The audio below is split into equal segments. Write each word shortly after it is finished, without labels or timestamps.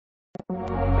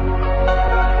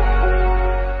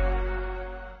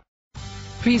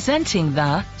Presenting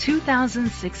the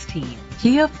 2016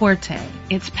 Kia Forte.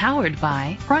 It's powered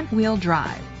by front-wheel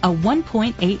drive, a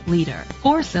 1.8-liter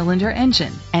four-cylinder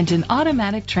engine, and an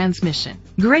automatic transmission.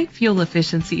 Great fuel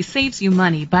efficiency saves you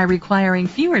money by requiring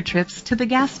fewer trips to the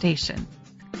gas station.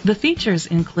 The features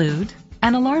include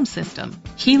an alarm system,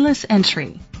 keyless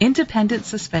entry, independent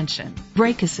suspension,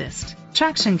 brake assist,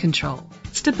 traction control,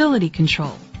 stability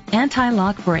control,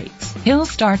 anti-lock brakes, hill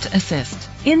start assist.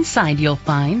 Inside you'll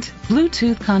find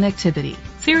Bluetooth connectivity,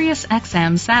 Sirius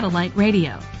XM satellite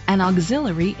radio, an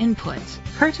auxiliary input,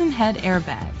 curtain head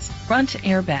airbags, front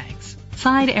airbags,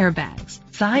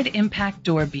 side impact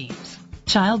door beams,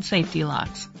 child safety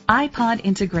locks, iPod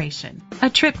integration, a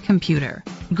trip computer.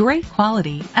 Great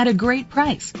quality at a great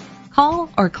price. Call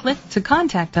or click to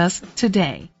contact us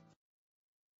today.